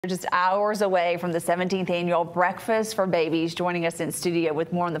We're just hours away from the 17th annual Breakfast for Babies. Joining us in studio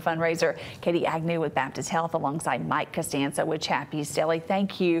with more on the fundraiser, Katie Agnew with Baptist Health alongside Mike Costanza with Chappy's Deli.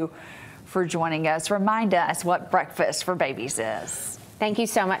 Thank you for joining us. Remind us what Breakfast for Babies is. Thank you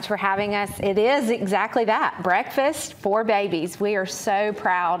so much for having us. It is exactly that, Breakfast for Babies. We are so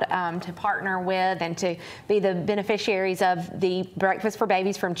proud to partner with and to be the beneficiaries of the Breakfast for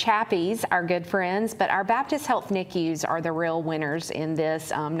Babies from Chappy's, our good friends, but our Baptist Health NICUs are the real winners in this.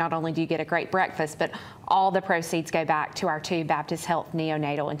 Not only do you get a great breakfast, but all the proceeds go back to our 2 Baptist Health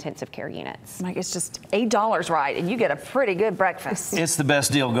neonatal intensive care units. Mike, it's just $8, right? And you get a pretty good breakfast. It's the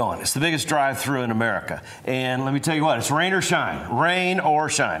best deal going. It's the biggest drive-through in America. And let me tell you what, it's rain or shine. Rain or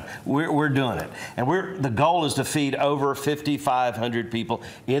shine. We're doing it. And the goal is to feed over 5,500 people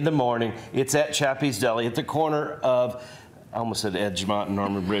in the morning. It's at Chappy's Deli at the corner of, I almost said Edgemont and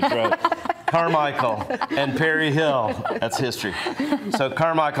Norman Bridge Road. Carmichael and Perry Hill. That's history. So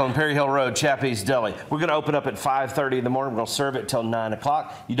Carmichael and Perry Hill Road, Chappy's Deli. We're going to open up at 5:30 in the morning. We're going to serve it till 9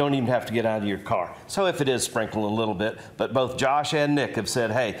 o'clock. You don't even have to get out of your car. So if it is sprinkling a little bit, but both Josh and Nick have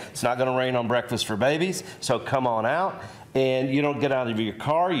said, hey, it's not going to rain on Breakfast for Babies, so come on out. And you don't get out of your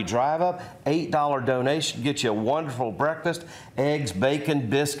car, you drive up, $8 donation, get you a wonderful breakfast, eggs, bacon,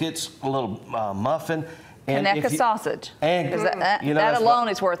 biscuits, a little muffin. And a sausage. And that alone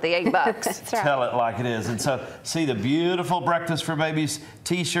is worth the $8. Tell it like it is. And so see the beautiful Breakfast for Babies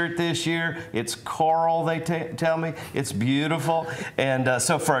t-shirt this year. It's coral, they tell me. It's beautiful. And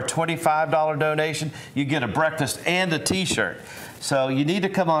so for a $25 donation, you get a breakfast and a t-shirt. So you need to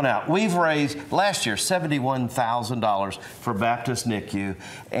come on out. We've raised last year $71,000 for Baptist NICU,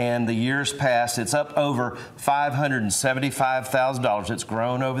 and the years past it's up over $575,000. It's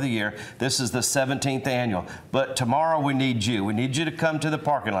grown over the year. This is the 17th annual. But tomorrow we need you. We need you to come to the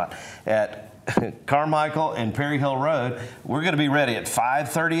parking lot at Carmichael and Perry Hill Road. We're going to be ready at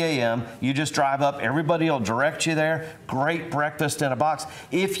 5:30 a.m. You just drive up. Everybody will direct you there. Great breakfast in a box.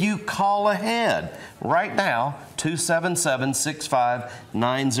 If you call ahead right now,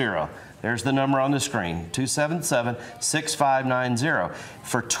 277-6590. There's the number on the screen, 277-6590.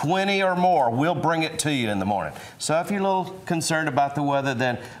 For 20 or more, we'll bring it to you in the morning. So if you're a little concerned about the weather,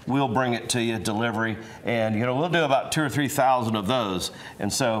 then we'll bring it to you, delivery. And, you know, we'll do about 2,000 or 3,000 of those.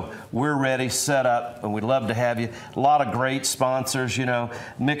 And so we're ready, set up, and we'd love to have you. A lot of great sponsors, you know,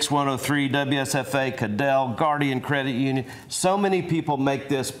 Mix 103, WSFA, Cadell, Guardian Credit Union. So many people make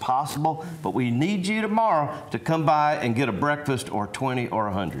this possible, but we need you tomorrow to come by and get a breakfast or 20 or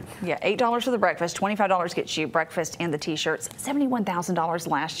 100. Yeah, $8 for the breakfast, $25 gets you breakfast and the t-shirts, $71,000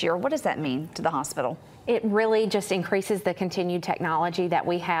 last year. What does that mean to the hospital? It really just increases the continued technology that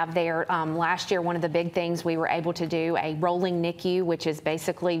we have there. Last year, one of the big things we were able to do, a rolling NICU, which is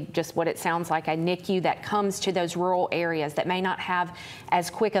basically just what it sounds like, a NICU that comes to those rural areas that may not have as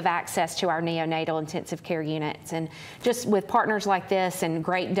quick of access to our neonatal intensive care units. And just with partners like this and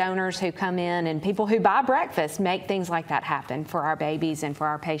great donors who come in and people who buy breakfast, make things like that happen for our babies and for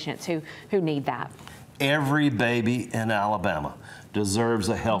our patients who need that. Every baby in Alabama deserves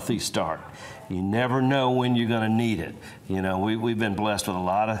a healthy start. You never know when you're going to need it. You know, we've been blessed with a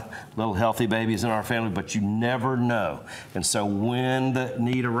lot of little healthy babies in our family, but you never know. And so when the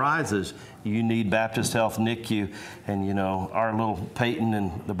need arises, you need Baptist Health NICU. And, you know, our little Peyton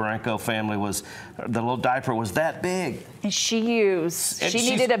and the Branco family the little diaper was that big. And she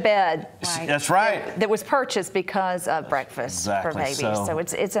needed a bed. Right. That's right. That was purchased because of Breakfast for Babies. So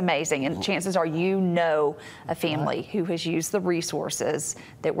it's amazing. And chances are you know a family who has used the resources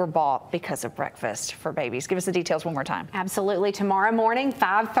that were bought because of Breakfast for Babies. Give us the details one more time. Absolutely. Tomorrow morning,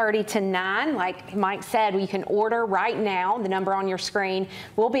 5:30 to 9. Like Mike said, you can order right now. The number on your screen.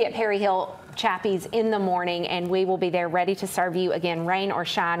 We'll be at Perry Hill Chappy's in the morning, and we will be there ready to serve you. Again, rain or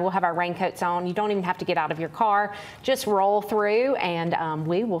shine. We'll have our raincoats on. You don't even have to get out of your car. Just roll through, and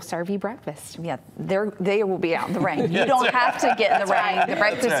we will serve you breakfast. Yeah, they will be out in the rain. You don't have to get in the rain. The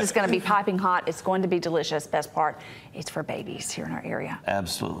breakfast is going to be piping hot. It's going to be delicious. Best part, it's for babies here in our area.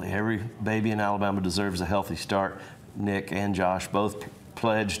 Absolutely. Every baby in Alabama deserves a healthy start. Nick and Josh both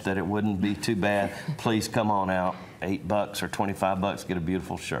pledged that it wouldn't be too bad. Please come on out. $8 or $25, get a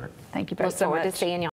beautiful shirt. Thank you both so much. Look forward to seeing you.